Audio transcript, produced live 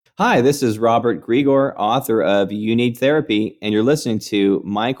Hi, this is Robert Grigor, author of You Need Therapy, and you're listening to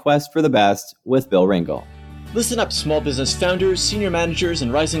My Quest for the Best with Bill Ringle. Listen up, small business founders, senior managers,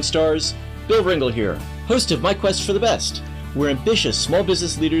 and rising stars. Bill Ringle here, host of My Quest for the Best, where ambitious small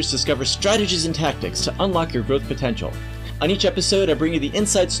business leaders discover strategies and tactics to unlock your growth potential. On each episode, I bring you the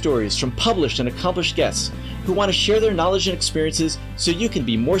inside stories from published and accomplished guests who want to share their knowledge and experiences so you can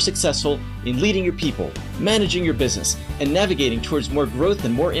be more successful in leading your people, managing your business, and navigating towards more growth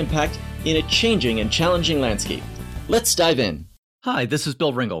and more impact in a changing and challenging landscape. Let's dive in. Hi, this is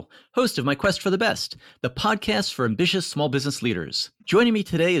Bill Ringle, host of My Quest for the Best, the podcast for ambitious small business leaders. Joining me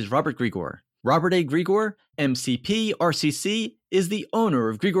today is Robert Grigor. Robert A. Grigor, MCP, RCC, is the owner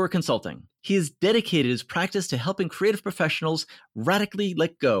of Grigor Consulting. He has dedicated his practice to helping creative professionals radically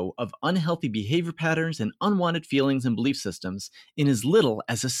let go of unhealthy behavior patterns and unwanted feelings and belief systems in as little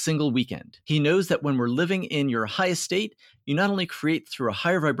as a single weekend. He knows that when we're living in your highest state, you not only create through a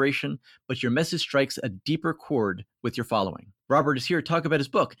higher vibration, but your message strikes a deeper chord with your following. Robert is here to talk about his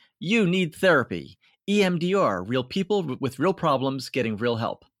book, You Need Therapy, EMDR, Real People with Real Problems Getting Real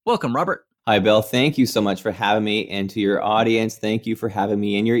Help. Welcome, Robert. Hi, Bill. Thank you so much for having me. And to your audience, thank you for having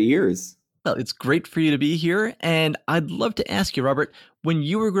me in your ears. Well, it's great for you to be here. And I'd love to ask you, Robert, when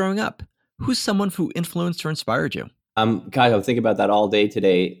you were growing up, who's someone who influenced or inspired you? God, I'm thinking about that all day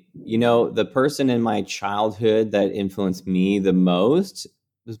today. You know, the person in my childhood that influenced me the most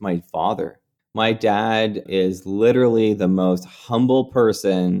was my father. My dad is literally the most humble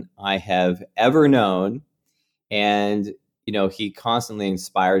person I have ever known. And, you know, he constantly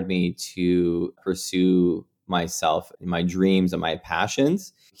inspired me to pursue myself, my dreams and my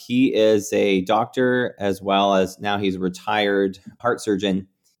passions. He is a doctor as well as now he's a retired heart surgeon.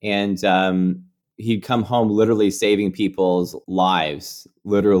 And he'd come home literally saving people's lives.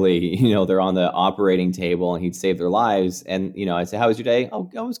 Literally, you know, they're on the operating table and he'd save their lives. And, you know, I'd say, how was your day? Oh,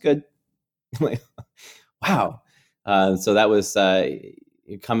 it was good. Like, wow. So that was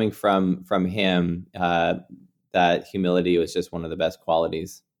coming from him. That humility was just one of the best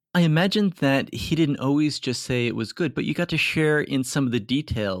qualities. I imagine that he didn't always just say it was good, but you got to share in some of the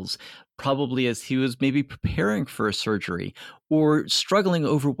details, probably as he was maybe preparing for a surgery or struggling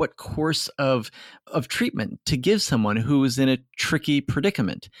over what course of treatment to give someone who was in a tricky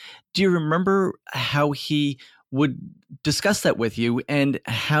predicament. Do you remember how he would discuss that with you and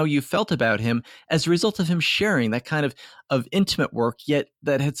how you felt about him as a result of him sharing that kind of intimate work, yet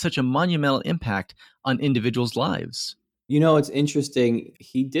that had such a monumental impact on individuals' lives? You know, it's interesting.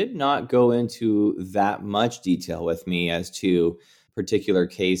 He did not go into that much detail with me as to particular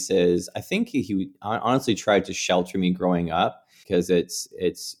cases. I think he honestly tried to shelter me growing up because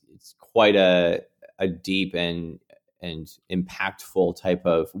it's quite a deep and impactful type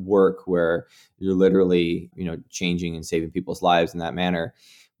of work where you're literally, you know, changing and saving people's lives in that manner.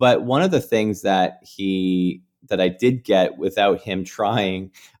 But one of the things that I did get without him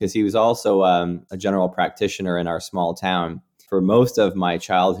trying, because he was also a general practitioner in our small town. For most of my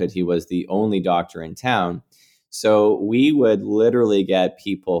childhood, he was the only doctor in town. So we would literally get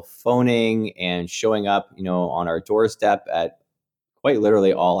people phoning and showing up, you know, on our doorstep at quite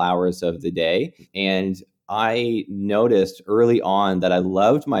literally all hours of the day. And I noticed early on that I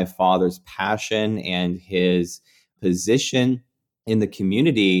loved my father's passion and his position in the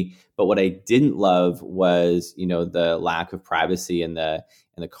community. But what I didn't love was, you know, the lack of privacy and the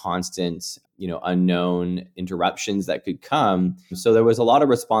constant, you know, unknown interruptions that could come. So there was a lot of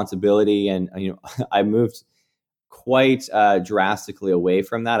responsibility, and you know, I moved quite drastically away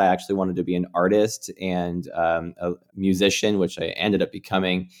from that. I actually wanted to be an artist and a musician, which I ended up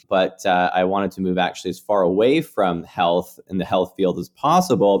becoming. But I wanted to move actually as far away from health and the health field as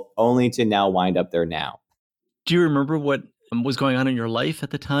possible, only to now wind up there now. Do you remember what was going on in your life at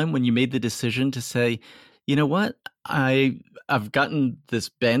the time when you made the decision to say, you know what, I've gotten this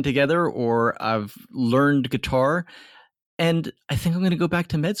band together, or I've learned guitar, and I think I'm going to go back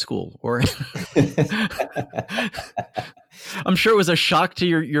to med school? Or I'm sure it was a shock to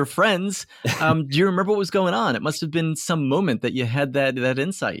your friends. Do you remember what was going on? It must have been some moment that you had that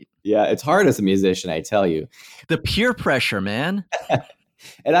insight. Yeah, it's hard as a musician, I tell you. The peer pressure, man.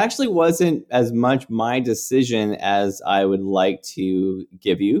 It actually wasn't as much my decision as I would like to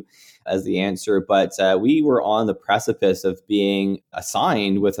give you as the answer, but we were on the precipice of being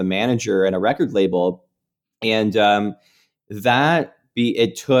assigned with a manager and a record label. And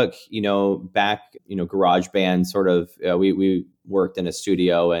it took, you know, back, you know, GarageBand sort of, we worked in a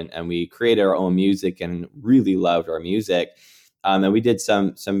studio and we created our own music and really loved our music. And we did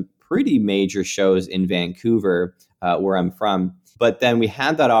some pretty major shows in Vancouver, where I'm from. But then we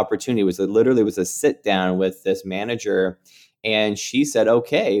had that opportunity. It literally was a sit down with this manager, And she said,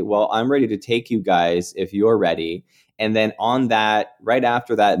 okay, well, I'm ready to take you guys if you're ready. And then on that, right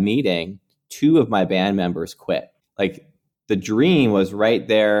after that meeting, two of my band members quit. Like the dream was right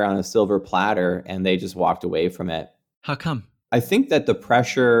there on a silver platter and they just walked away from it. How come? I think that the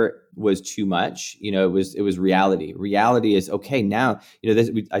pressure was too much. It was reality. Reality is okay now.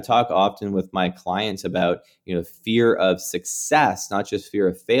 I talk often with my clients about fear of success, not just fear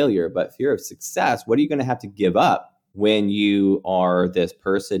of failure, but fear of success. What are you going to have to give up when you are this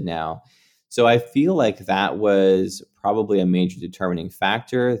person now? So I feel like that was probably a major determining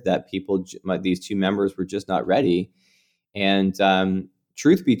factor that these two members were just not ready. And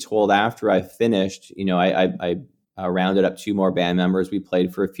truth be told, after I finished, I rounded up two more band members. We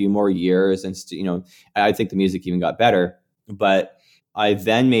played for a few more years, and I think the music even got better. But I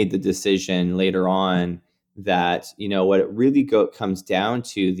then made the decision later on that what it really comes down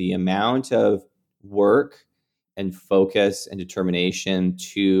to, the amount of work and focus and determination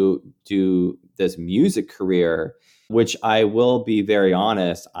to do this music career, which I will be very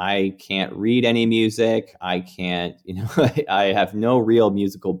honest, I can't read any music. I can't, I have no real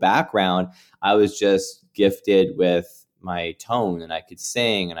musical background. I was just gifted with my tone and I could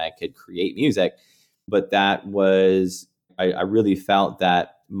sing and I could create music. But that was, I really felt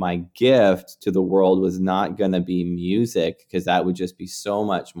that my gift to the world was not going to be music, because that would just be so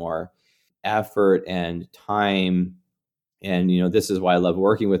much more effort and time. And, this is why I love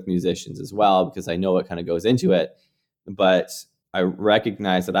working with musicians as well, because I know what kind of goes into it. But I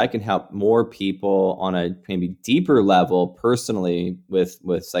recognize that I can help more people on a maybe deeper level personally with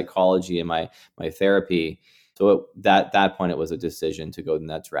psychology and my therapy. So at that point, it was a decision to go in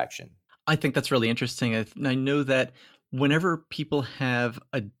that direction. I think that's really interesting. I know that whenever people have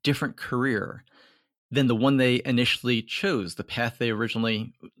a different career than the one they initially chose, the path they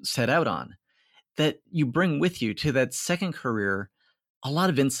originally set out on, that you bring with you to that second career a lot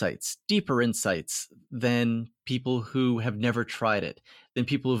of insights, deeper insights than people who have never tried it, than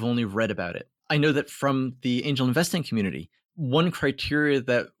people who've only read about it. I know that from the angel investing community, one criteria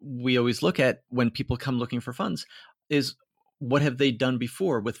that we always look at when people come looking for funds is, what have they done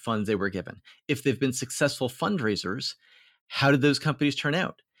before with funds they were given? If they've been successful fundraisers, how did those companies turn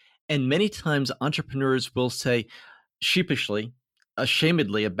out? And many times entrepreneurs will say sheepishly,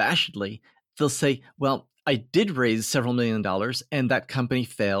 ashamedly, abashedly, they'll say, well, I did raise several $1 million and that company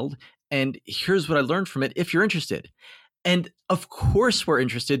failed. And here's what I learned from it, if you're interested. And of course we're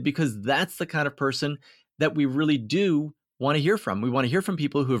interested, because that's the kind of person that we really do want to hear from. We want to hear from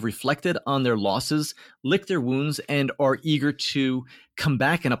people who have reflected on their losses, licked their wounds, and are eager to come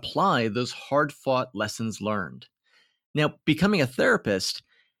back and apply those hard-fought lessons learned. Now, becoming a therapist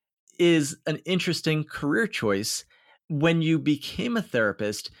is an interesting career choice. When you became a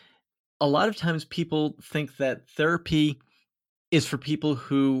therapist, a lot of times people think that therapy is for people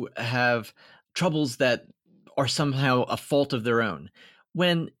who have troubles that are somehow a fault of their own,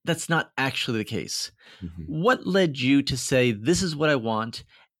 when that's not actually the case. Mm-hmm. What led you to say, this is what I want?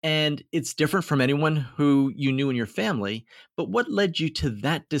 And it's different from anyone who you knew in your family, but what led you to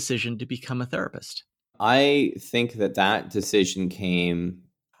that decision to become a therapist? I think that decision came,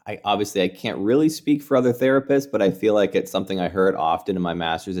 I can't really speak for other therapists, but I feel like it's something I heard often in my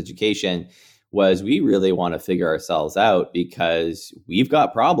master's education, was we really want to figure ourselves out because we've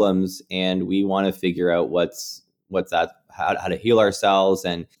got problems and we want to figure out how to heal ourselves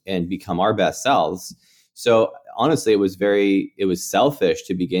and become our best selves. So honestly, it was selfish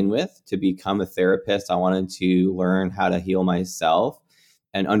to begin with. To become a therapist, I wanted to learn how to heal myself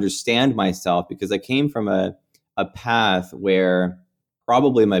and understand myself, because I came from a path where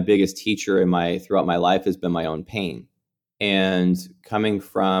probably my biggest teacher throughout my life has been my own pain. And coming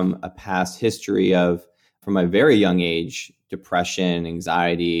from a past history from a very young age, depression,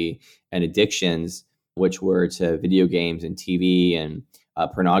 anxiety, and addictions, which were to video games and TV and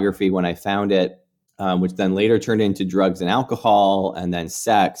pornography when I found it, which then later turned into drugs and alcohol, and then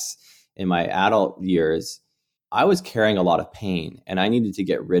sex in my adult years, I was carrying a lot of pain and I needed to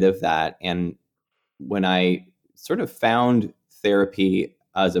get rid of that. And when I sort of found therapy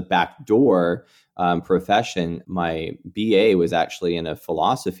as a backdoor profession, my BA was actually in a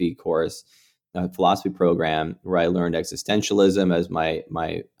philosophy course, a philosophy program, where I learned existentialism as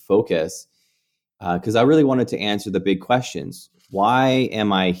my focus, because I really wanted to answer the big questions. Why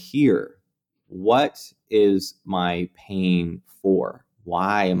am I here? What is my pain for?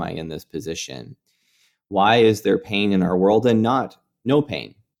 Why am I in this position? Why is there pain in our world and no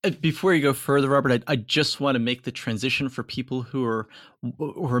pain? Before you go further, Robert, I just want to make the transition for people who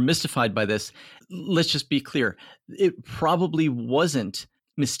are mystified by this. Let's just be clear. It probably wasn't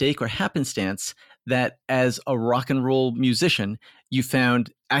mistake or happenstance that as a rock and roll musician, you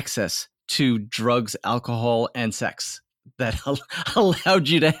found access to drugs, alcohol, and sex that allowed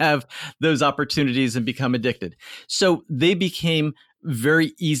you to have those opportunities and become addicted. So they became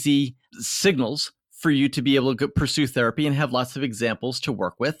very easy signals for you to be able to pursue therapy and have lots of examples to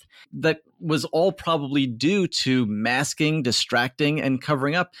work with. That was all probably due to masking, distracting, and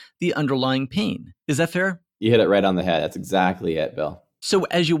covering up the underlying pain. Is that fair? You hit it right on the head. That's exactly it, Bill. So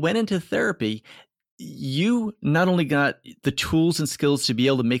as you went into therapy, you not only got the tools and skills to be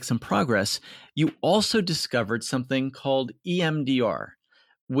able to make some progress, you also discovered something called EMDR,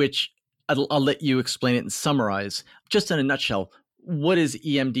 which I'll let you explain it and summarize. Just in a nutshell, what is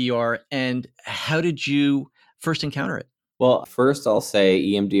EMDR and how did you first encounter it? Well, first I'll say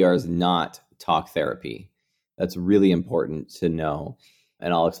EMDR is not talk therapy. That's really important to know.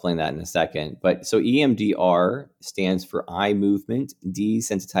 And I'll explain that in a second. But so EMDR stands for eye movement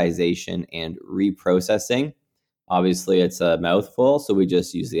desensitization and reprocessing. Obviously, it's a mouthful, so we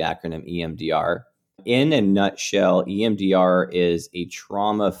just use the acronym EMDR. In a nutshell, EMDR is a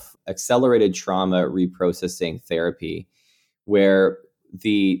accelerated trauma reprocessing therapy where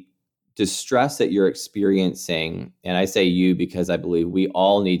the distress that you're experiencing, and I say you because I believe we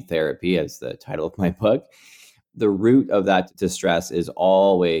all need therapy, as the title of my book, the root of that distress is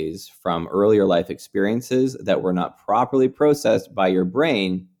always from earlier life experiences that were not properly processed by your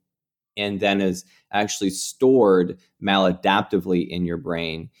brain and then is actually stored maladaptively in your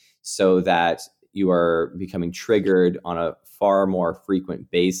brain so that you are becoming triggered on a far more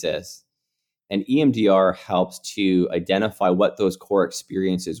frequent basis. And EMDR helps to identify what those core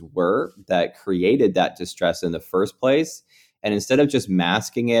experiences were that created that distress in the first place. And instead of just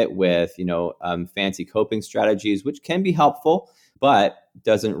masking it with, fancy coping strategies, which can be helpful, but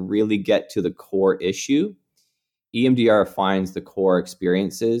doesn't really get to the core issue, EMDR finds the core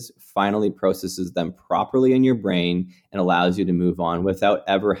experiences, finally processes them properly in your brain, and allows you to move on without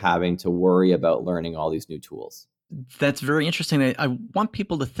ever having to worry about learning all these new tools. That's very interesting. I want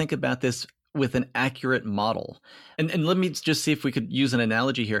people to think about this with an accurate model. And let me just see if we could use an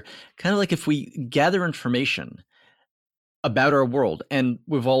analogy here. Kind of like if we gather information about our world, and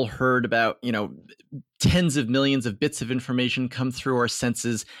we've all heard about, tens of millions of bits of information come through our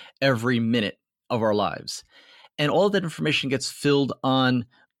senses every minute of our lives. And all of that information gets filled on,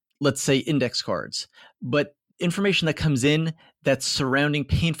 let's say, index cards. But information that comes in that's surrounding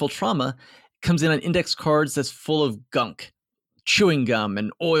painful trauma comes in on index cards that's full of gunk, chewing gum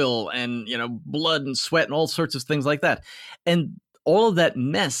and oil and, blood and sweat and all sorts of things like that. And all of that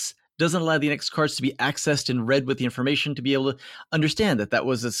mess doesn't allow the index cards to be accessed and read with the information to be able to understand that that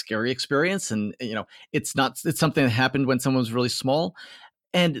was a scary experience. And, it's something that happened when someone was really small.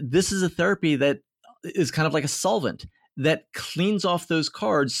 And this is a therapy that is kind of like a solvent that cleans off those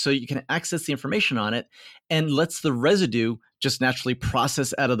cards so you can access the information on it and lets the residue just naturally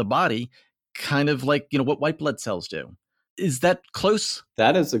process out of the body, kind of like, what white blood cells do. Is that close?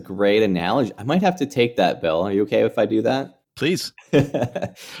 That is a great analogy. I might have to take that, Bill. Are you okay if I do that? Please.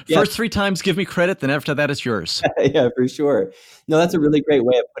 Yeah. First 3 times, give me credit. Then after that, it's yours. Yeah, for sure. No, that's a really great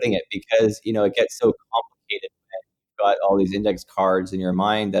way of putting it because, it gets so complicated when you've got all these index cards in your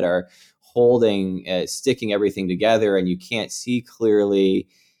mind that are sticking everything together and you can't see clearly.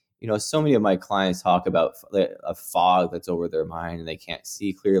 So many of my clients talk about a fog that's over their mind and they can't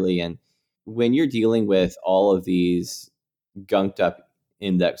see clearly. And when you're dealing with all of these gunked up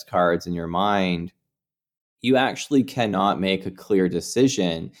index cards in your mind, you actually cannot make a clear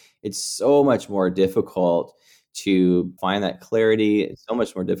decision. It's so much more difficult to find that clarity. It's so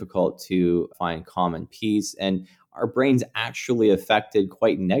much more difficult to find common peace. And our brain's actually affected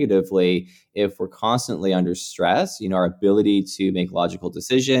quite negatively if we're constantly under stress. Our ability to make logical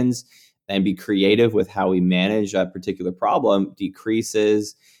decisions and be creative with how we manage a particular problem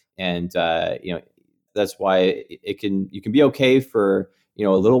decreases. And, that's why you can be okay for, a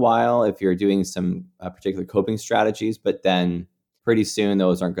little while if you're doing some particular coping strategies, but then pretty soon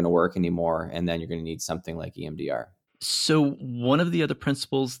those aren't going to work anymore. And then you're going to need something like EMDR. So one of the other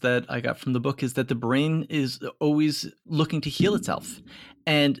principles that I got from the book is that the brain is always looking to heal itself.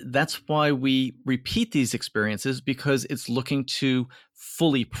 And that's why we repeat these experiences, because it's looking to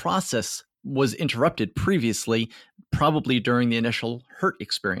fully process was interrupted previously, probably during the initial hurt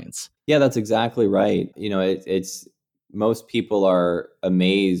experience. Yeah, that's exactly right. It's most people are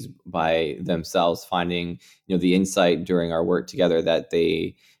amazed by themselves finding, the insight during our work together that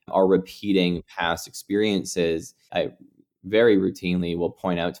they are repeating past experiences. I very routinely will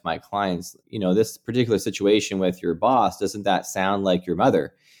point out to my clients, this particular situation with your boss, doesn't that sound like your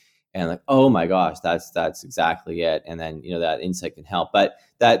mother? and like, oh my gosh, that's exactly it. And then, that insight can help. But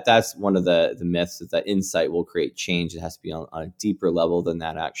that's one of the myths, is that insight will create change. It has to be on a deeper level than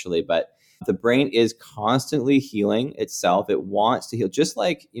that, actually. But the brain is constantly healing itself. It wants to heal. Just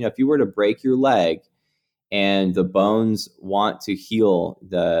like, if you were to break your leg and the bones want to heal,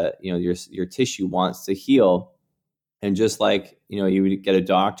 your tissue wants to heal. And just like, you would get a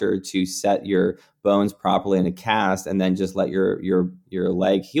doctor to set your bones properly in a cast and then just let your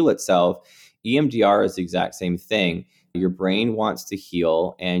leg heal itself, EMDR is the exact same thing. Your brain wants to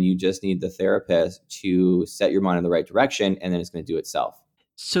heal, and you just need the therapist to set your mind in the right direction, and then it's going to do itself.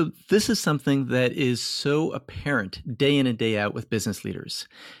 So this is something that is so apparent day in and day out with business leaders.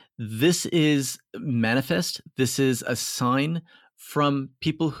 This is manifest. This is a sign from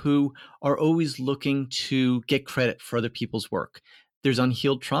people who are always looking to get credit for other people's work. There's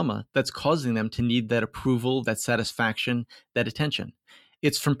unhealed trauma that's causing them to need that approval, that satisfaction, that attention.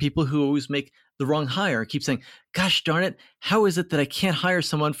 It's from people who always make the wrong hire, keep saying, gosh darn it, how is it that I can't hire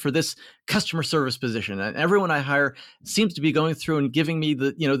someone for this customer service position? And everyone I hire seems to be going through and giving me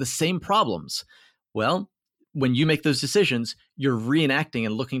the same problems. Well, when you make those decisions, you're reenacting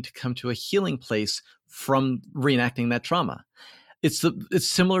and looking to come to a healing place from reenacting that trauma. It's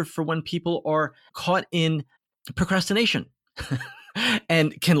similar for when people are caught in procrastination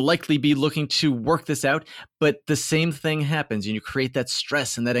and can likely be looking to work this out, but the same thing happens and you create that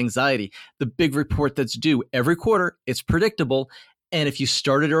stress and that anxiety. The big report that's due every quarter, it's predictable. And if you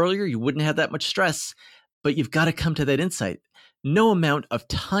started earlier, you wouldn't have that much stress, but you've got to come to that insight. No amount of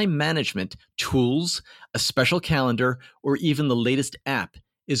time management tools, a special calendar, or even the latest app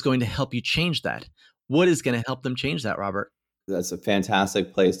is going to help you change that. What is going to help them change that, Robert? That's a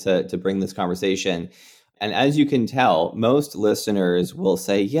fantastic place to bring this conversation. And as you can tell, most listeners will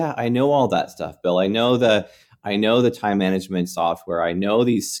say, yeah, I know all that stuff, Bill. I know the time management software. I know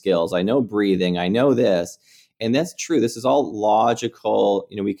these skills. I know breathing. I know this. And that's true. This is all logical.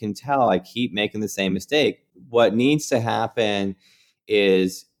 We can tell I keep making the same mistake. What needs to happen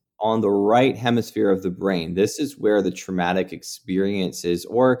is on the right hemisphere of the brain. This is where the traumatic experiences,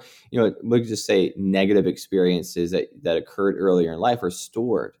 or, we could just say negative experiences that occurred earlier in life, are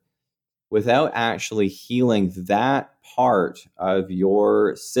stored. Without actually healing that part of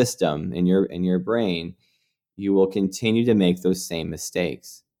your system in your brain, you will continue to make those same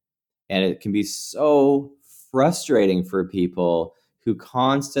mistakes. And it can be so frustrating for people who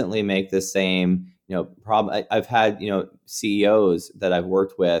constantly make the same, problem. I've had, CEOs that I've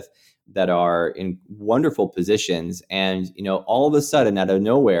worked with that are in wonderful positions. And, all of a sudden, out of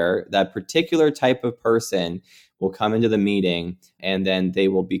nowhere, that particular type of person will come into the meeting and then they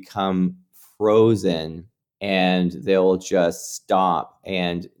will become frozen and they'll just stop.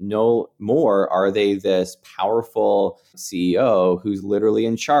 And no more are they this powerful CEO who's literally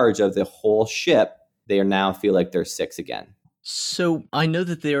in charge of the whole ship. They now feel like they're six again. So I know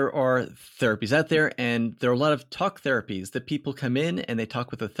that there are therapies out there, and there are a lot of talk therapies that people come in and they talk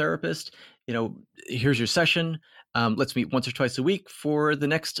with a therapist. Here's your session. Let's meet once or twice a week for the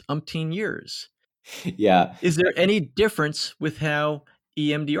next umpteen years. Yeah. Is there any difference with how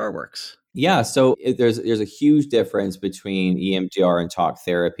EMDR works? Yeah. So there's a huge difference between EMDR and talk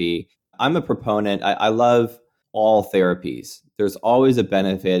therapy. I'm a proponent. I love all therapies. There's always a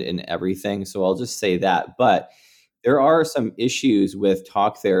benefit in everything. So I'll just say that. But there are some issues with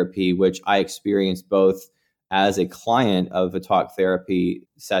talk therapy, which I experienced both as a client of a talk therapy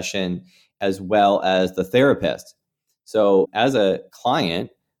session as well as the therapist. So as a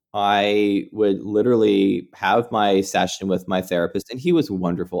client, I would literally have my session with my therapist, and he was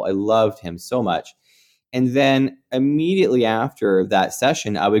wonderful. I loved him so much. And then immediately after that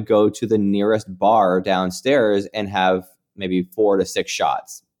session, I would go to the nearest bar downstairs and have maybe 4 to 6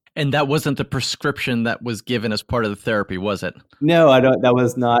 shots. And that wasn't the prescription that was given as part of the therapy, was it? No, I don't. That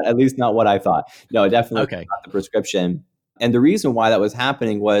was not, at least not what I thought. No, definitely not the prescription. And the reason why that was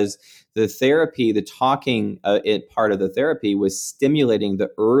happening was the therapy, the talking part of the therapy was stimulating the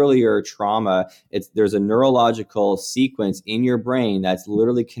earlier trauma. There's a neurological sequence in your brain that's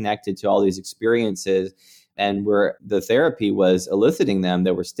literally connected to all these experiences, and where the therapy was eliciting them,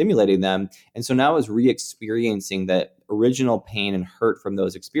 that were stimulating them. And so now I was re-experiencing that original pain and hurt from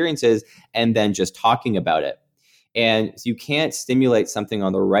those experiences, and then just talking about it. And so you can't stimulate something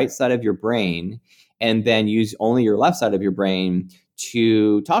on the right side of your brain and then use only your left side of your brain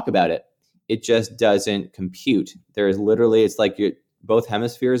to talk about it. It just doesn't compute. There's literally, it's like both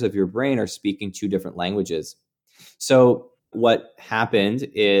hemispheres of your brain are speaking 2 different languages. So what happened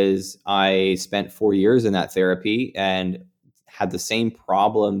is I spent 4 years in that therapy and had the same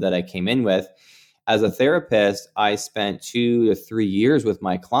problem that I came in with. As a therapist, I spent 2 to 3 years with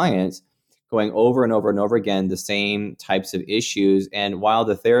my clients going over and over and over again the same types of issues. And while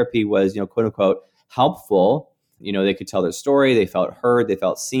the therapy was, quote unquote, helpful, they could tell their story, they felt heard, they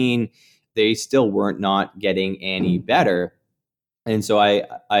felt seen, they still weren't not getting any better. And so I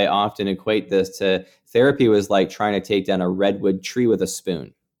often equate this to therapy was like trying to take down a redwood tree with a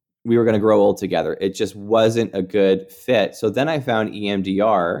spoon. We were going to grow old together. It just wasn't a good fit. So then I found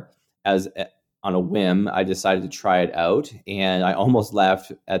EMDR on a whim. I decided to try it out, and I almost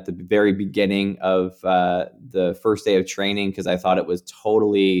left at the very beginning of the first day of training because I thought it was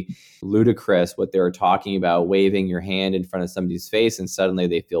totally ludicrous what they were talking about, waving your hand in front of somebody's face and suddenly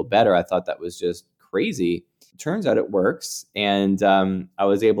they feel better. I thought that was just crazy. Turns out it works. And I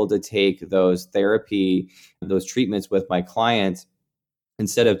was able to take those treatments with my clients.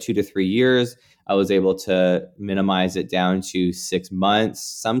 Instead of 2 to 3 years, I was able to minimize it down to 6 months,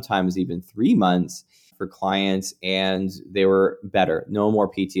 sometimes even 3 months for clients. And they were better. No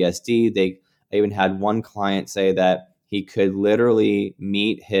more PTSD. I even had one client say that he could literally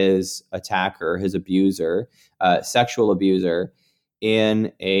meet his attacker, his abuser, sexual abuser,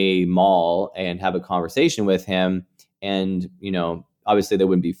 in a mall and have a conversation with him. And, obviously they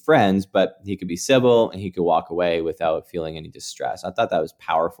wouldn't be friends, but he could be civil and he could walk away without feeling any distress. I thought that was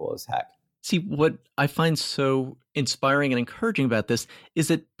powerful as heck. See, what I find so inspiring and encouraging about this is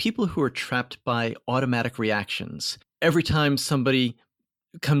that people who are trapped by automatic reactions, every time somebody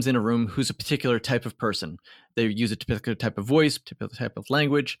comes in a room who's a particular type of person, they use a particular type of voice, particular type of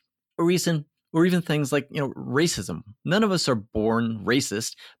language, or even things like, racism. None of us are born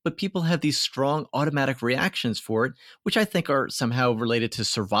racist, but people have these strong automatic reactions for it, which I think are somehow related to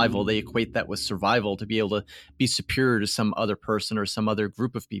survival. They equate that with survival, to be able to be superior to some other person or some other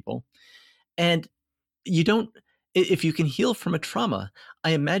group of people. And if you can heal from a trauma,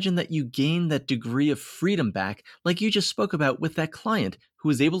 I imagine that you gain that degree of freedom back, like you just spoke about with that client who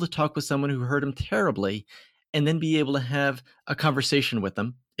was able to talk with someone who hurt him terribly and then be able to have a conversation with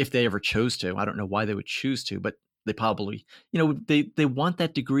them if they ever chose to. I don't know why they would choose to, but they probably, they want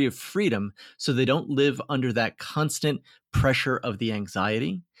that degree of freedom so they don't live under that constant pressure of the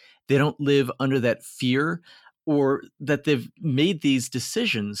anxiety. They don't live under that fear, or that they've made these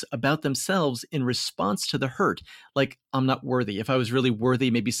decisions about themselves in response to the hurt. Like, I'm not worthy. If I was really worthy,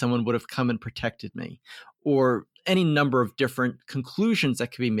 maybe someone would have come and protected me, or any number of different conclusions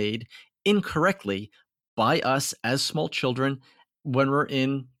that can be made incorrectly by us as small children when we're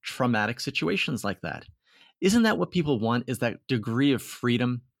in traumatic situations like that. Isn't that what people want, is that degree of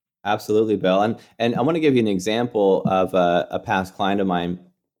freedom? Absolutely, Bill. And I want to give you an example of a past client of mine.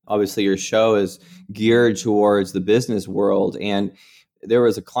 Obviously, your show is geared towards the business world. And there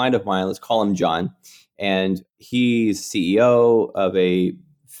was a client of mine, let's call him John, and he's CEO of a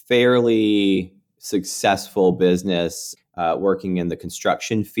fairly successful business working in the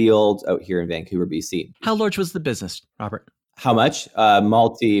construction field out here in Vancouver, BC. How large was the business, Robert? How much?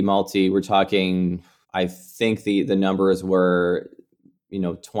 Multi. We're talking, I think the numbers were,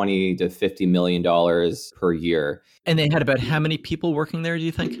 $20 to $50 million per year. And they had about how many people working there, do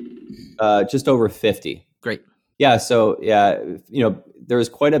you think? Just over 50. Great. Yeah. So, there was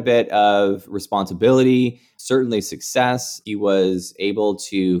quite a bit of responsibility, certainly success. He was able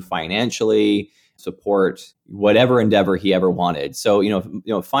to financially support whatever endeavor he ever wanted. So,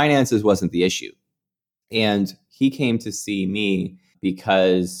 finances wasn't the issue. And he came to see me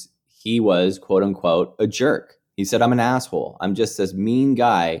because he was, quote unquote, a jerk. He said, I'm an asshole. I'm just this mean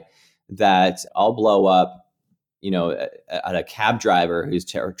guy that I'll blow up, at a cab driver who's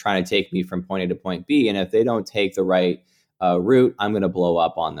trying to take me from point A to point B. And if they don't take the right route, I'm going to blow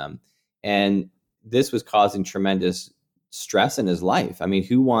up on them. And this was causing tremendous stress in his life. I mean,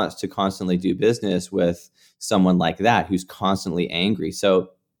 who wants to constantly do business with someone like that who's constantly angry?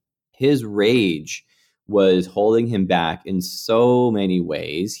 So his rage was holding him back in so many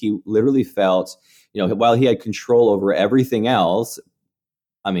ways. He literally felt, while he had control over everything else,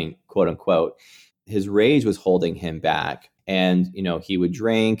 I mean, quote unquote, his rage was holding him back. And, he would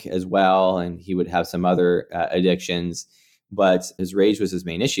drink as well, and he would have some other addictions, but his rage was his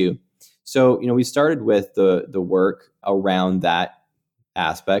main issue. So, we started with the work around that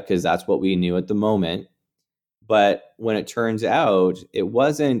aspect because that's what we knew at the moment. But when it turns out, it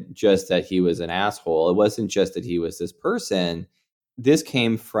wasn't just that he was an asshole. It wasn't just that he was this person. This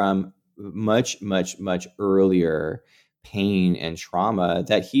came from much, much, much earlier pain and trauma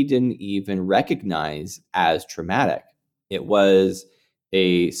that he didn't even recognize as traumatic. It was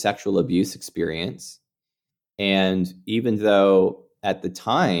a sexual abuse experience. And even though at the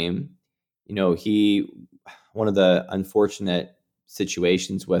time, one of the unfortunate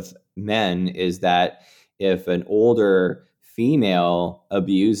situations with men is that if an older female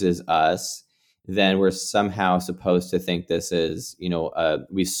abuses us, then we're somehow supposed to think this is,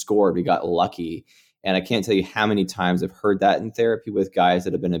 we scored, we got lucky. And I can't tell you how many times I've heard that in therapy with guys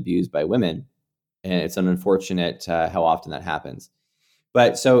that have been abused by women. And it's unfortunate how often that happens.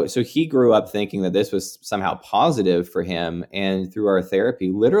 But so he grew up thinking that this was somehow positive for him. And through our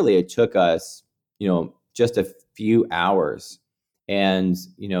therapy, literally it took us, just a few hours. And,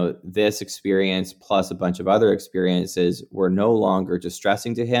 this experience plus a bunch of other experiences were no longer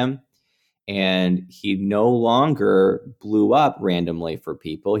distressing to him. And he no longer blew up randomly for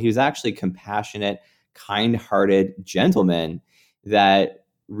people. He was actually compassionate, kind-hearted gentleman that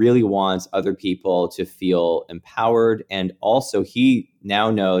really wants other people to feel empowered. And also he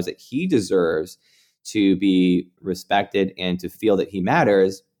now knows that he deserves to be respected and to feel that he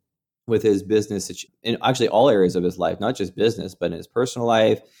matters with his business in actually all areas of his life, not just business, but in his personal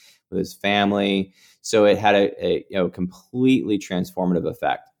life, with his family. So it had a completely transformative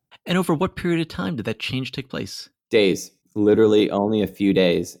effect. And over what period of time did that change take place? Days. Literally only a few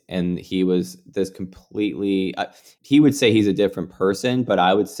days. And he was this completely, he would say he's a different person, but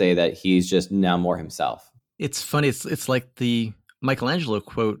I would say that he's just now more himself. It's funny. It's like the Michelangelo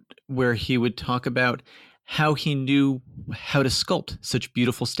quote where he would talk about how he knew how to sculpt such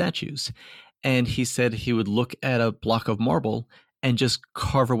beautiful statues. And he said he would look at a block of marble and just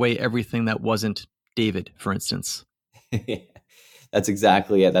carve away everything that wasn't David, for instance. That's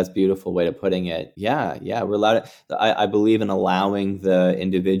exactly it. That's a beautiful way of putting it. Yeah. We're allowed to, I believe in allowing the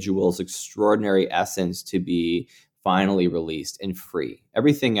individual's extraordinary essence to be finally released and free.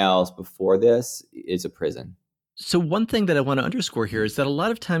 Everything else before this is a prison. So one thing that I want to underscore here is that a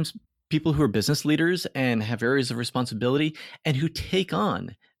lot of times people who are business leaders and have areas of responsibility and who take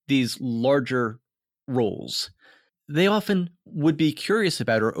on these larger roles, they often would be curious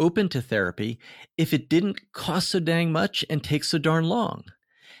about or open to therapy if it didn't cost so dang much and take so darn long.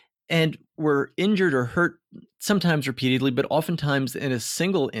 And were injured or hurt sometimes repeatedly, but oftentimes in a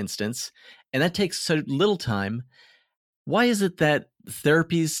single instance, and that takes so little time. Why is it that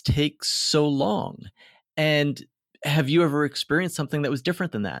therapies take so long? And have you ever experienced something that was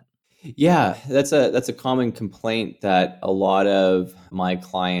different than that? Yeah, that's a common complaint that a lot of my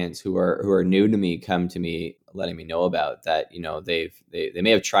clients who are new to me come to me letting me know about, that they may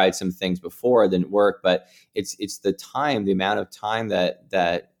have tried some things before, it didn't work, but it's the amount of time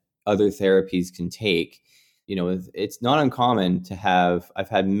that other therapies can take. It's not uncommon to have. I've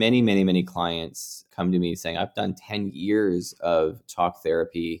had many clients come to me saying, I've done 10 years of talk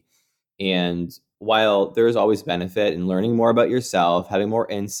therapy, and while there's always benefit in learning more about yourself, having more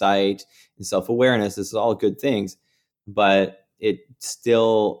insight and self-awareness, this is all good things, but it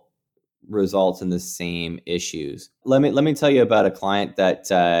still results in the same issues. Let me tell you about a client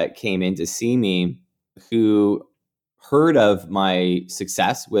that came in to see me who heard of my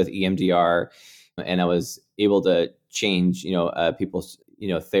success with EMDR, and I was able to change people's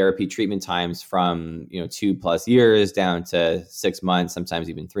therapy treatment times from 2+ years down to 6 months,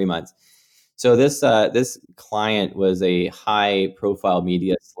 sometimes even 3 months. So this client was a high-profile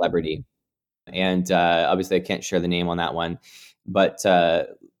media celebrity, and obviously I can't share the name on that one, but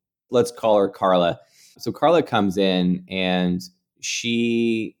let's call her Carla. So Carla comes in and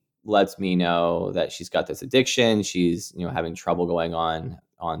she lets me know that she's got this addiction. She's having trouble going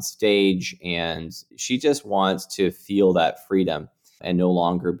on stage, and she just wants to feel that freedom and no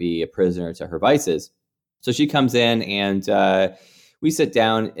longer be a prisoner to her vices. So she comes in and we sit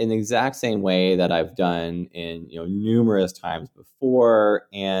down in the exact same way that I've done in numerous times before.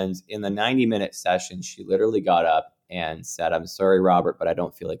 And in the 90-minute session, she literally got up and said, "I'm sorry, Robert, but I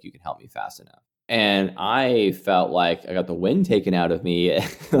don't feel like you can help me fast enough." And I felt like I got the wind taken out of me,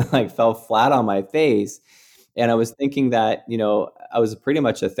 like fell flat on my face. And I was thinking that, I was pretty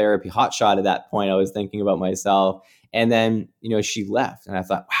much a therapy hotshot at that point. I was thinking about myself. And then, she left. And I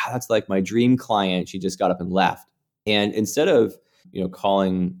thought, wow, that's like my dream client. She just got up and left. And instead of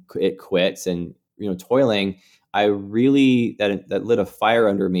calling it quits and toiling, I really that lit a fire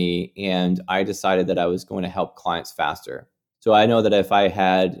under me, and I decided that I was going to help clients faster. So I know that if I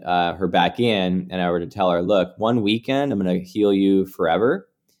had her back in and I were to tell her, look, one weekend I'm going to heal you forever,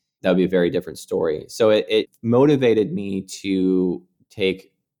 that would be a very different story. So it motivated me to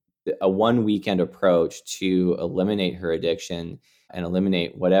take a one weekend approach to eliminate her addiction and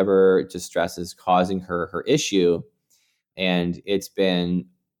eliminate whatever distress is causing her issue. And it's been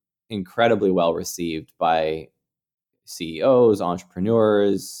incredibly well received by CEOs,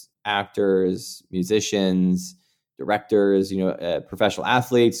 entrepreneurs, actors, musicians, directors, professional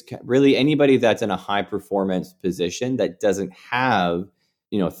athletes, really anybody that's in a high performance position that doesn't have,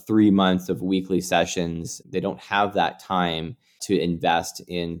 3 months of weekly sessions. They don't have that time to invest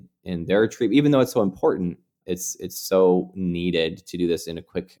in their treatment, even though it's so important. It's so needed to do this in a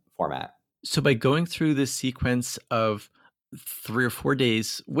quick format. So by going through this sequence of 3 or 4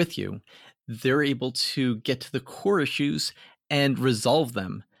 days with you, they're able to get to the core issues and resolve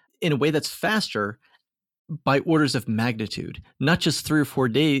them in a way that's faster by orders of magnitude, not just 3 or 4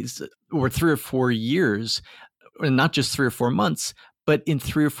 days or 3 or 4 years, or not just 3 or 4 months, but in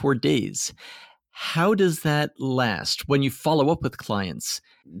 3 or 4 days. How does that last when you follow up with clients?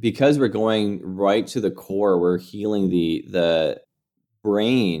 Because we're going right to the core, we're healing the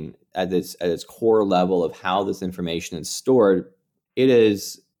brain at its core level of how this information is stored. It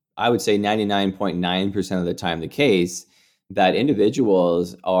is, I would say, 99.9% of the time the case that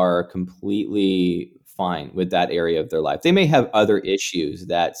individuals are completely fine with that area of their life. They may have other issues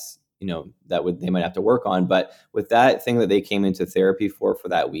they might have to work on, but with that thing that they came into therapy for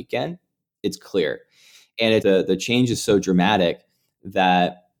that weekend, it's clear. And the change is so dramatic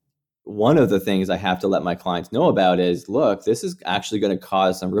that one of the things I have to let my clients know about is, look, this is actually going to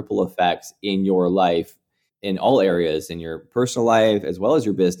cause some ripple effects in your life, in all areas, in your personal life as well as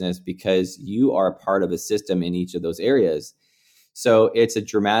your business, because you are a part of a system in each of those areas. So it's a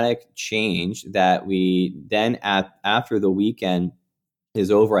dramatic change that we then, after the weekend is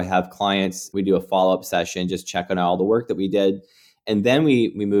over, I have clients, we do a follow-up session, just check on all the work that we did. And then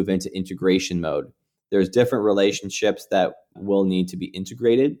we move into integration mode. There's different relationships that will need to be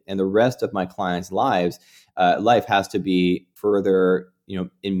integrated, and the rest of my clients' life has to be further,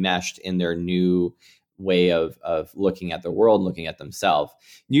 enmeshed in their new way of looking at the world, looking at themselves.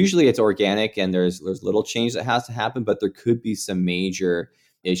 Usually it's organic and there's little change that has to happen, but there could be some major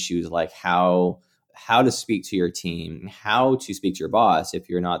issues like how to speak to your team, how to speak to your boss if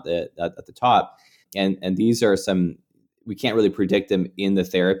you're not at the top. And these are some, we can't really predict them in the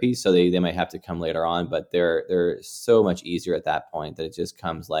therapy, so they might have to come later on, but they're so much easier at that point that it just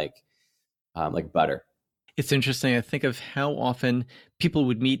comes like butter. It's interesting. I think of how often people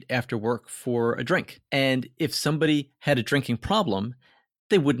would meet after work for a drink. And if somebody had a drinking problem,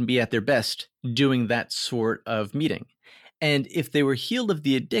 they wouldn't be at their best doing that sort of meeting. And if they were healed of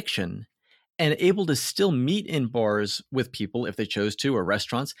the addiction and able to still meet in bars with people if they chose to, or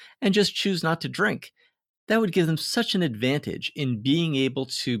restaurants, and just choose not to drink, that would give them such an advantage in being able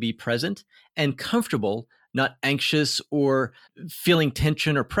to be present and comfortable, not anxious or feeling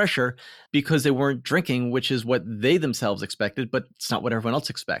tension or pressure because they weren't drinking, which is what they themselves expected, but it's not what everyone else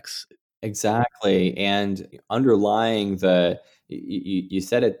expects. Exactly. And underlying you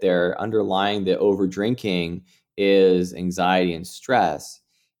said it there, underlying the over drinking is anxiety and stress.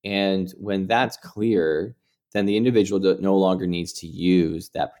 And when that's clear, then the individual no longer needs to use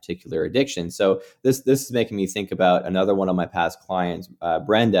that particular addiction. So this is making me think about another one of my past clients,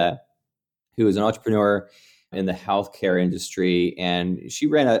 Brenda, who is an entrepreneur in the healthcare industry. And she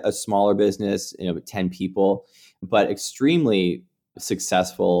ran a smaller business, 10 people, but extremely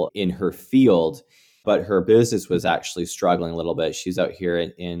successful in her field. But her business was actually struggling a little bit. She's out here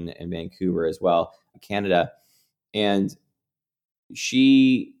in Vancouver as well, Canada. And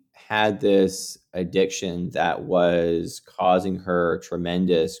she had this addiction that was causing her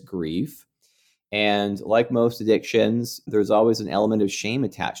tremendous grief. And like most addictions, there's always an element of shame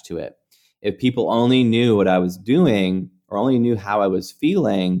attached to it. If people only knew what I was doing or only knew how I was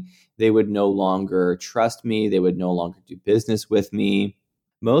feeling, they would no longer trust me. They would no longer do business with me.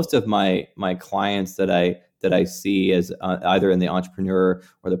 Most of my clients that I see as either in the entrepreneur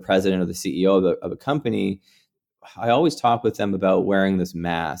or the president or the CEO of a company, I always talk with them about wearing this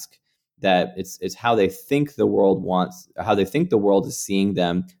mask, that it's how they think the world how they think the world is seeing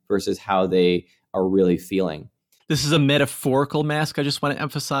them versus how they are really feeling. This is a metaphorical mask, I just want to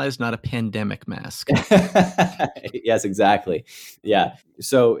emphasize, not a pandemic mask. Yes, exactly. Yeah.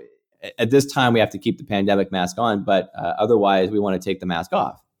 So at this time, we have to keep the pandemic mask on, but otherwise, we want to take the mask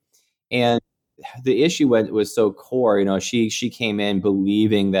off. And the issue was so core. She came in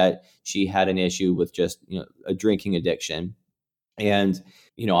believing that she had an issue with just a drinking addiction, and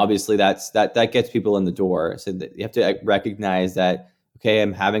obviously that gets people in the door. So that you have to recognize that, okay,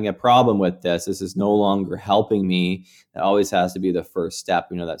 I'm having a problem with this. This is no longer helping me. That always has to be the first step,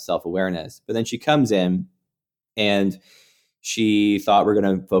 that self-awareness. But then she comes in and she thought we're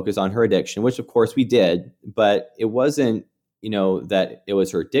going to focus on her addiction, which of course we did, but it wasn't, that it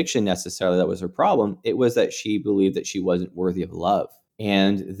was her addiction necessarily that was her problem. It was that she believed that she wasn't worthy of love.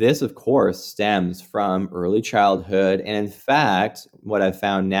 And this, of course, stems from early childhood. And in fact, what I've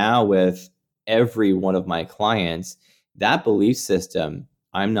found now with every one of my clients, that belief system,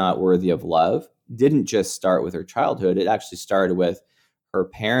 I'm not worthy of love, didn't just start with her childhood. It actually started with her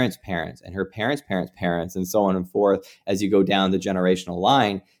parents' parents and her parents' parents' parents, and so on and forth. As you go down the generational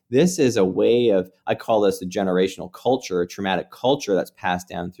line, this is a way of, I call this a generational culture, a traumatic culture that's passed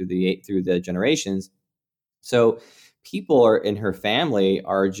down through the generations. So people are in her family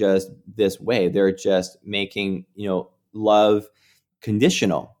are just this way. They're just making, love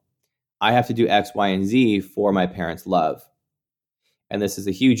conditional. I have to do X, Y, and Z for my parents' love. And this is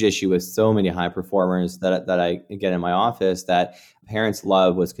a huge issue with so many high performers that I get in my office, that parents'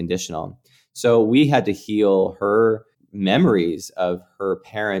 love was conditional. So we had to heal her memories of her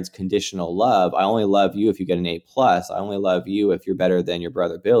parents' conditional love. I only love you if you get an A+. I only love you if you're better than your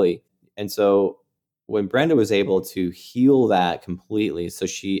brother Billy. And so when Brenda was able to heal that completely, so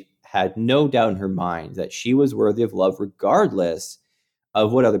she had no doubt in her mind that she was worthy of love regardless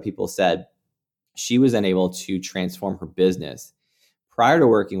of what other people said, she was then able to transform her business. Prior to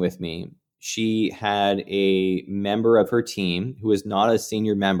working with me, she had a member of her team who was not a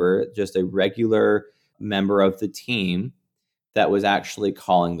senior member, just a regular member of the team that was actually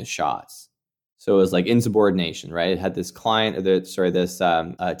calling the shots. So it was like insubordination, right? It had this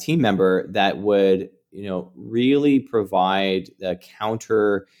team member that would, really provide a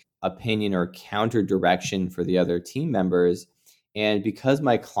counter opinion or counter direction for the other team members. And because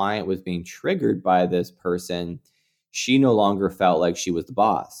my client was being triggered by this person, she no longer felt like she was the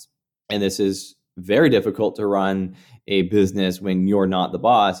boss. And this is very difficult to run a business when you're not the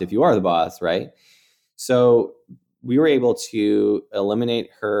boss, if you are the boss, right? So we were able to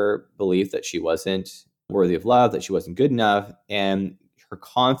eliminate her belief that she wasn't worthy of love, that she wasn't good enough, and her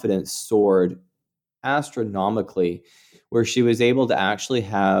confidence soared astronomically, where she was able to actually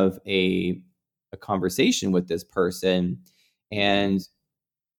have a conversation with this person and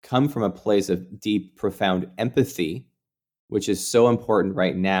come from a place of deep, profound empathy, which is so important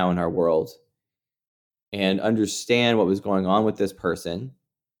right now in our world, and understand what was going on with this person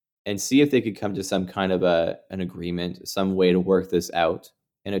and see if they could come to some kind of an agreement, some way to work this out.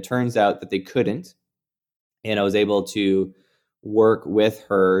 And it turns out that they couldn't. And I was able to work with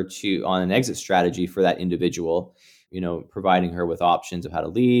her on an exit strategy for that individual, providing her with options of how to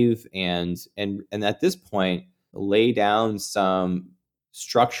leave and at this point lay down some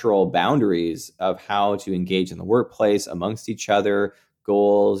structural boundaries of how to engage in the workplace amongst each other,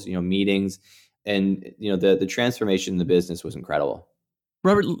 goals, meetings, and the transformation in the business was incredible.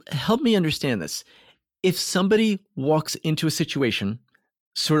 Robert, help me understand this. If somebody walks into a situation,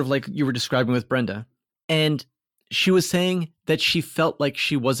 sort of like you were describing with Brenda, and she was saying that she felt like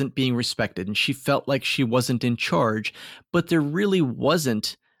she wasn't being respected and she felt like she wasn't in charge, but there really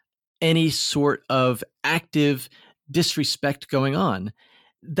wasn't any sort of active disrespect going on,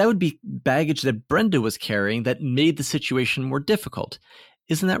 that would be baggage that Brenda was carrying that made the situation more difficult.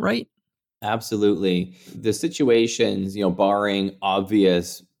 Isn't that right? Absolutely. The situations, barring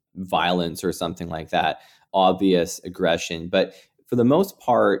obvious violence or something like that, obvious aggression. But for the most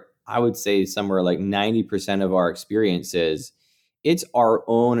part, I would say somewhere like 90% of our experiences, it's our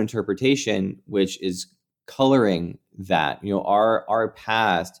own interpretation, which is coloring that. Our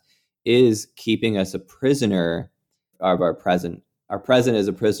past is keeping us a prisoner of our present. Our present is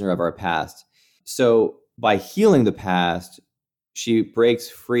a prisoner of our past. So by healing the past, she breaks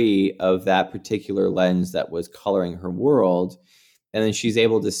free of that particular lens that was coloring her world. And then she's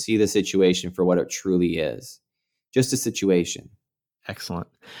able to see the situation for what it truly is. Just a situation. Excellent.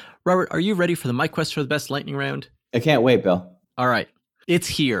 Robert, are you ready for the My Quest for the Best lightning round? I can't wait, Bill. All right. It's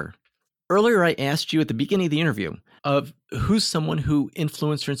here. Earlier, I asked you at the beginning of the interview of who's someone who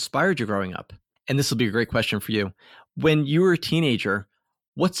influenced or inspired you growing up. And this will be a great question for you. When you were a teenager,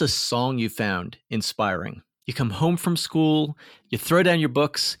 what's a song you found inspiring? You come home from school, you throw down your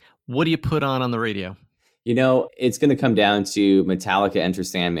books. What do you put on the radio? It's going to come down to Metallica, Enter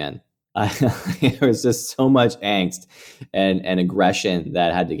Sandman. There was just so much angst and aggression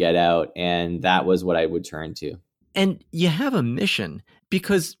that had to get out. And that was what I would turn to. And you have a mission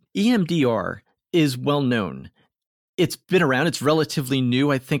because EMDR is well known. It's been around. It's relatively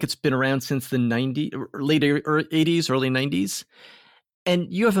new. I think it's been around since the late 80s, early 90s.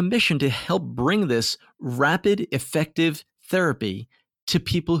 And you have a mission to help bring this rapid, effective therapy to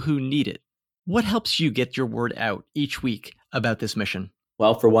people who need it. What helps you get your word out each week about this mission?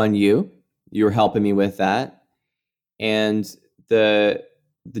 Well, for one, you're helping me with that. And the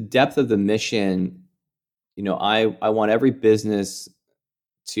depth of the mission, I want every business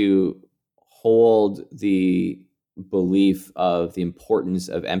to hold the belief of the importance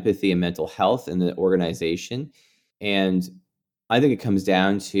of empathy and mental health in the organization. And I think it comes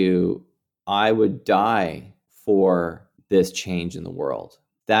down to I would die for this change in the world.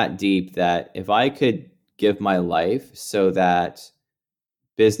 That deep that if I could give my life so that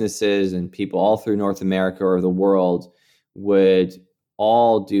businesses and people all through North America or the world would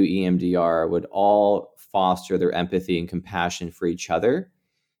all do EMDR, would all foster their empathy and compassion for each other,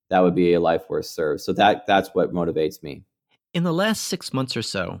 that would be a life worth served. So that's what motivates me. In the last 6 months or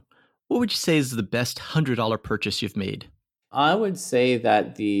so, what would you say is the best $100 purchase you've made? I would say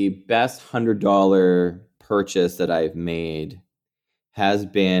that the best $100 purchase that I've made has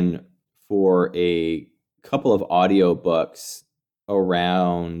been for a couple of audiobooks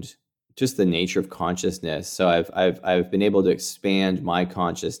around just the nature of consciousness. So I've been able to expand my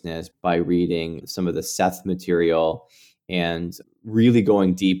consciousness by reading some of the Seth material and really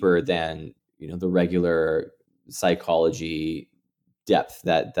going deeper than, the regular psychology depth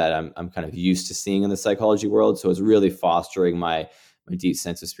that I'm kind of used to seeing in the psychology world. So it's really fostering my deep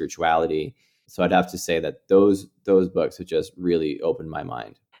sense of spirituality. So I'd have to say that those books have just really opened my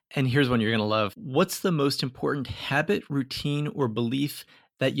mind. And here's one you're going to love. What's the most important habit, routine, or belief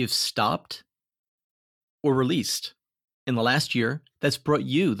that you've stopped or released in the last year that's brought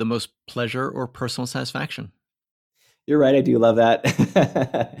you the most pleasure or personal satisfaction? You're right. I do love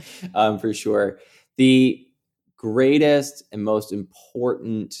that for sure. The greatest and most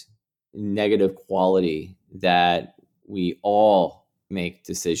important negative quality that we all make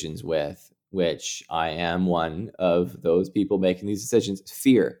decisions with, which I am one of those people making these decisions,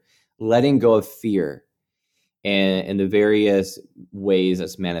 fear. Letting go of fear and the various ways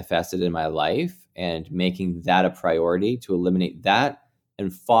that's manifested in my life and making that a priority to eliminate that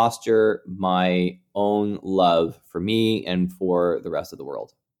and foster my own love for me and for the rest of the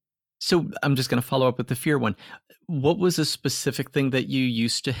world. So I'm just going to follow up with the fear one. What was a specific thing that you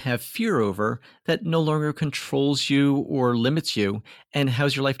used to have fear over that no longer controls you or limits you? And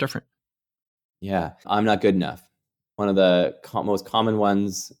how's your life different? Yeah, I'm not good enough. One of the most common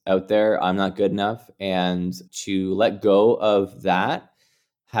ones out there, I'm not good enough. And to let go of that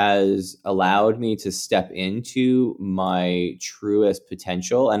has allowed me to step into my truest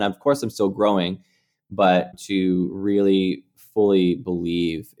potential. And of course, I'm still growing, but to really fully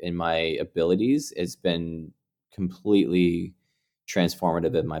believe in my abilities, it's been completely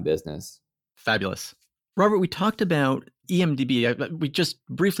transformative in my business. Fabulous. Robert, we talked about EMDB. We just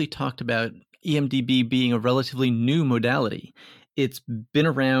briefly talked about EMDB being a relatively new modality. It's been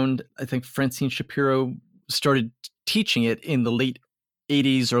around. I think Francine Shapiro started teaching it in the late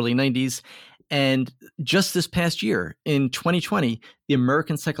 80s, early 90s. And just this past year, in 2020, the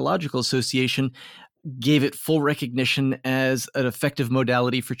American Psychological Association gave it full recognition as an effective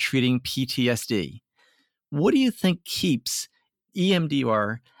modality for treating PTSD. What do you think keeps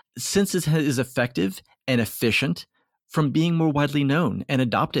EMDR, since it is effective and efficient, from being more widely known and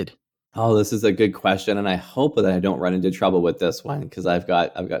adopted? Oh, this is a good question, and I hope that I don't run into trouble with this one because I've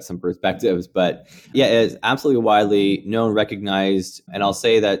got some perspectives. But yeah, it's absolutely widely known, recognized, and I'll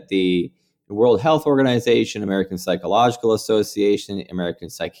say that the World Health Organization, American Psychological Association, American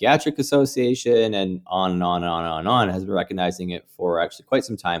Psychiatric Association, and on and on and on and on has been recognizing it for actually quite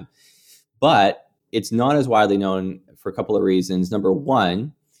some time. But it's not as widely known for a couple of reasons. Number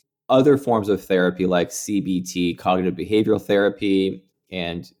one, other forms of therapy like CBT, cognitive behavioral therapy,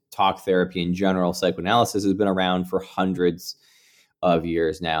 and talk therapy in general, psychoanalysis has been around for hundreds of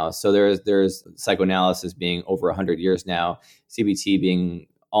years now. So there's psychoanalysis being over 100 years now, CBT being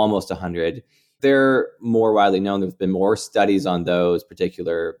almost 100. They're more widely known. There's been more studies on those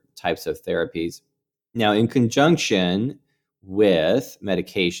particular types of therapies. Now, in conjunction with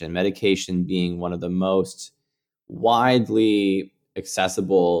medication being one of the most widely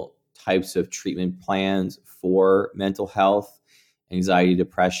accessible types of treatment plans for mental health, anxiety,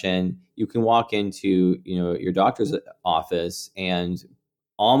 depression, you can walk into your doctor's office and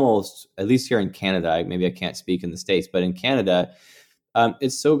almost, at least here in Canada, maybe I can't speak in the States, but in Canada,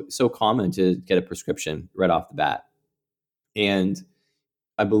 it's so common to get a prescription right off the bat. And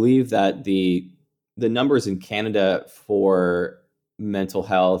I believe that the numbers in Canada for mental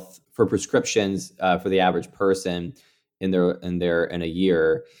health, for prescriptions for the average person in a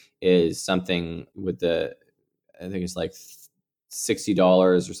year is something with I think it's like $60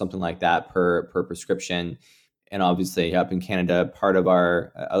 or something like that per prescription. And obviously up in Canada, part of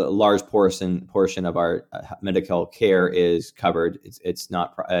a large portion of our medical care is covered. It's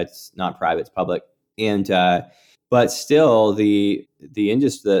not private, it's public. And but still the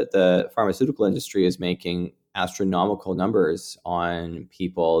industry, the pharmaceutical industry is making astronomical numbers on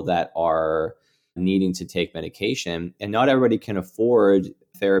people that are needing to take medication, and not everybody can afford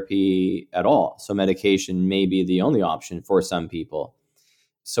therapy at all. So medication may be the only option for some people.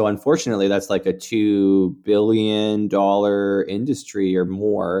 So unfortunately, that's like a $2 billion industry or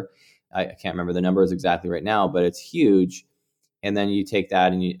more. I can't remember the numbers exactly right now, but it's huge. And then you take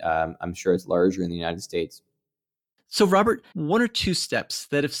that and I'm sure it's larger in the United States. So, Robert, one or two steps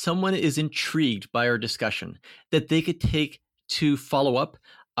that if someone is intrigued by our discussion, that they could take to follow up,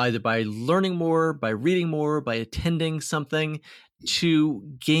 either by learning more, by reading more, by attending something, to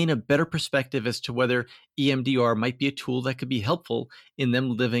gain a better perspective as to whether EMDR might be a tool that could be helpful in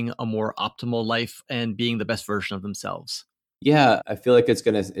them living a more optimal life and being the best version of themselves. Yeah, I feel like it's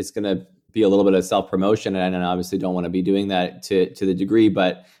gonna be a little bit of self-promotion, and I obviously don't want to be doing that to the degree,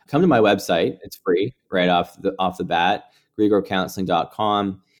 but come to my website. It's free right off the bat,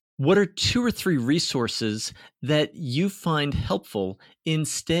 grigorcounseling.com. What are two or three resources that you find helpful in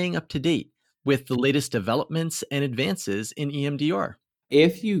staying up to date with the latest developments and advances in EMDR?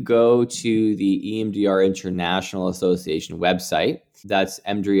 If you go to the EMDR International Association website, that's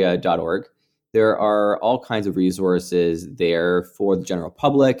emdria.org, there are all kinds of resources there for the general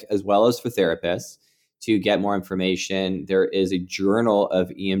public as well as for therapists to get more information. There is a journal of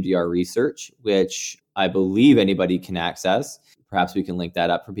EMDR research, which I believe anybody can access. Perhaps we can link that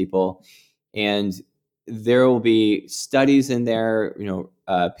up for people. And there will be studies in there,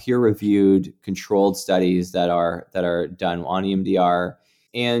 peer-reviewed, controlled studies that are done on EMDR.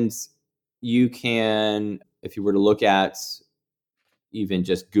 And you can, if you were to look at even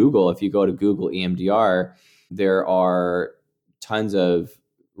just Google, if you go to Google EMDR, there are tons of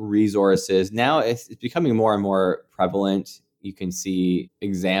resources. Now it's becoming more and more prevalent. You can see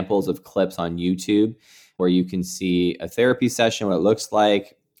examples of clips on YouTube where you can see a therapy session, what it looks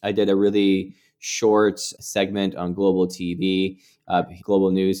like. I did a really short segment on Global TV,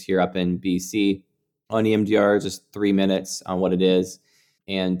 Global News here up in BC on EMDR, just 3 minutes on what it is.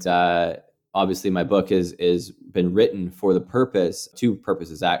 And obviously my book is been written for the purpose, two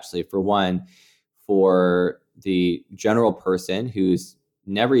purposes actually. For one, for the general person who's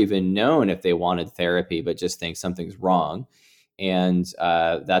never even known if they wanted therapy, but just thinks something's wrong. And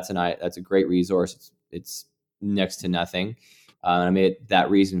that's a great resource. It's next to nothing. I made it that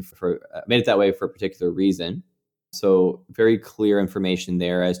way for a particular reason. So very clear information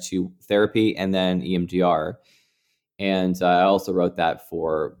there as to therapy and then EMDR. And I also wrote that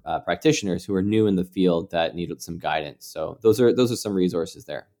for practitioners who are new in the field that needed some guidance. So those are some resources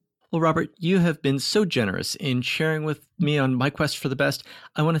there. Well, Robert, you have been so generous in sharing with me on my quest for the best.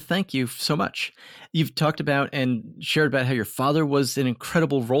 I want to thank you so much. You've talked about and shared about how your father was an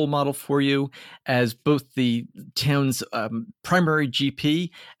incredible role model for you as both the town's primary GP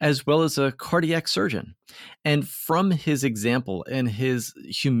as well as a cardiac surgeon. And from his example and his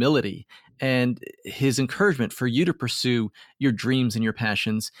humility and his encouragement for you to pursue your dreams and your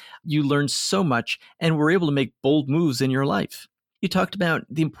passions, you learned so much and were able to make bold moves in your life. You talked about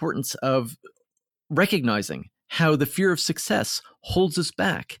the importance of recognizing how the fear of success holds us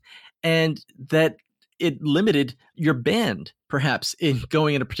back and that it limited your band, perhaps, in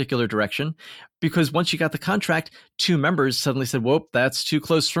going in a particular direction, because once you got the contract, 2 members suddenly said, whoop, that's too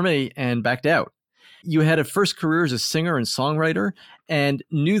close for me, and backed out. You had a first career as a singer and songwriter and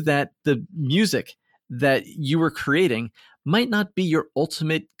knew that the music that you were creating might not be your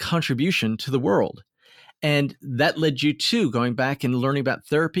ultimate contribution to the world. And that led you to going back and learning about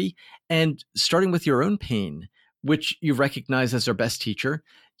therapy and starting with your own pain, which you recognize as our best teacher.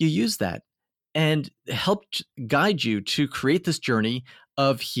 You use that and helped guide you to create this journey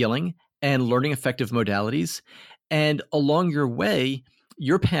of healing and learning effective modalities. And along your way,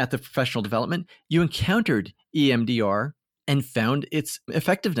 your path of professional development, you encountered EMDR and found its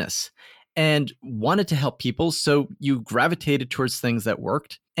effectiveness and wanted to help people. So you gravitated towards things that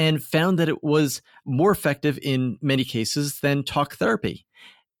worked and found that it was more effective in many cases than talk therapy,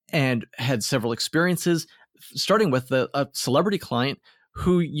 and had several experiences, starting with a celebrity client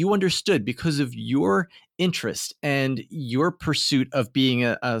who you understood because of your interest and your pursuit of being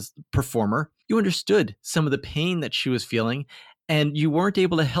a performer. You understood some of the pain that she was feeling, and you weren't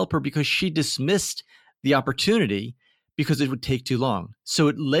able to help her because she dismissed the opportunity because it would take too long. So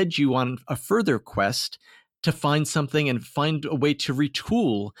it led you on a further quest to find something and find a way to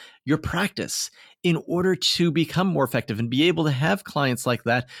retool your practice in order to become more effective and be able to have clients like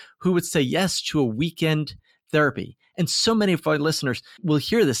that who would say yes to a weekend therapy. And so many of our listeners will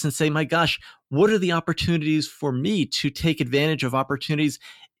hear this and say, my gosh, what are the opportunities for me to take advantage of opportunities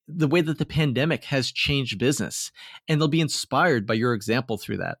the way that the pandemic has changed business? And they'll be inspired by your example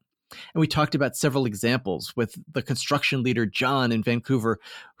through that. And we talked about several examples with the construction leader, John in Vancouver,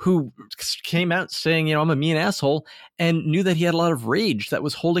 who came out saying, I'm a mean asshole, and knew that he had a lot of rage that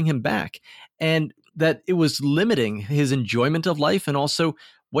was holding him back. And that it was limiting his enjoyment of life and also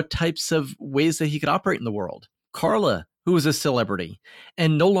what types of ways that he could operate in the world. Carla, who was a celebrity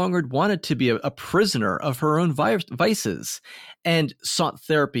and no longer wanted to be a prisoner of her own vices and sought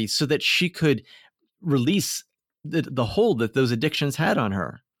therapy so that she could release the hold that those addictions had on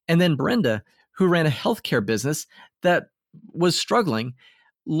her. And then Brenda, who ran a healthcare business that was struggling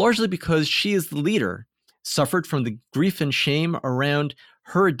largely because she is the leader, suffered from the grief and shame around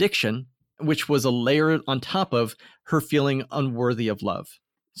her addiction, which was a layer on top of her feeling unworthy of love.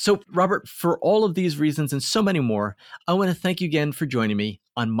 So, Robert, for all of these reasons and so many more, I want to thank you again for joining me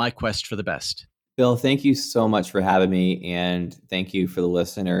on My Quest for the Best. Bill, thank you so much for having me. And thank you for the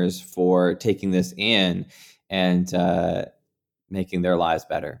listeners for taking this in and making their lives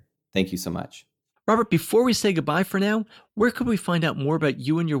better. Thank you so much. Robert, before we say goodbye for now, where could we find out more about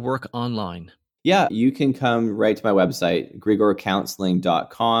you and your work online? Yeah, you can come right to my website,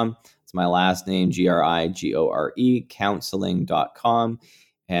 grigorcounseling.com. It's my last name, Grigore, counseling.com.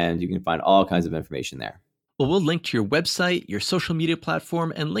 And you can find all kinds of information there. Well, we'll link to your website, your social media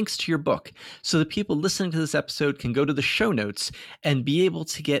platform, and links to your book so that people listening to this episode can go to the show notes and be able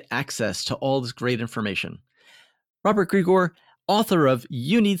to get access to all this great information. Robert Grigore, author of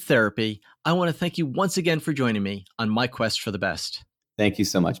You Need Therapy, I want to thank you once again for joining me on My Quest for the Best. Thank you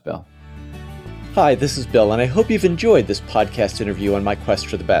so much, Bill. Hi, this is Bill, and I hope you've enjoyed this podcast interview on My Quest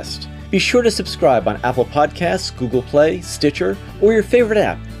for the Best. Be sure to subscribe on Apple Podcasts, Google Play, Stitcher, or your favorite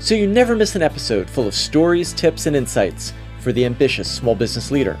app so you never miss an episode full of stories, tips, and insights for the ambitious small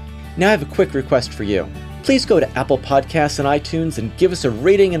business leader. Now I have a quick request for you. Please go to Apple Podcasts and iTunes and give us a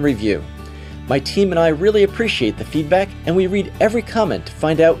rating and review. My team and I really appreciate the feedback, and we read every comment to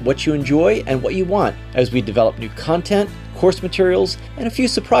find out what you enjoy and what you want as we develop new content, course materials, and a few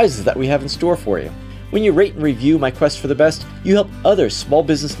surprises that we have in store for you. When you rate and review My Quest for the Best, you help other small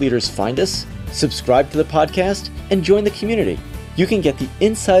business leaders find us, subscribe to the podcast, and join the community. You can get the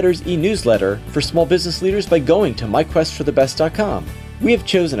Insiders e-newsletter for small business leaders by going to myquestforthebest.com. We have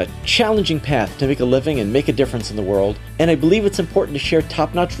chosen a challenging path to make a living and make a difference in the world, and I believe it's important to share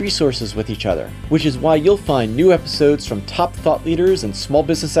top-notch resources with each other, which is why you'll find new episodes from top thought leaders and small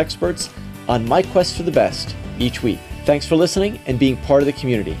business experts on My Quest for the Best each week. Thanks for listening and being part of the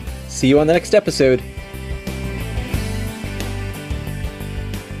community. See you on the next episode.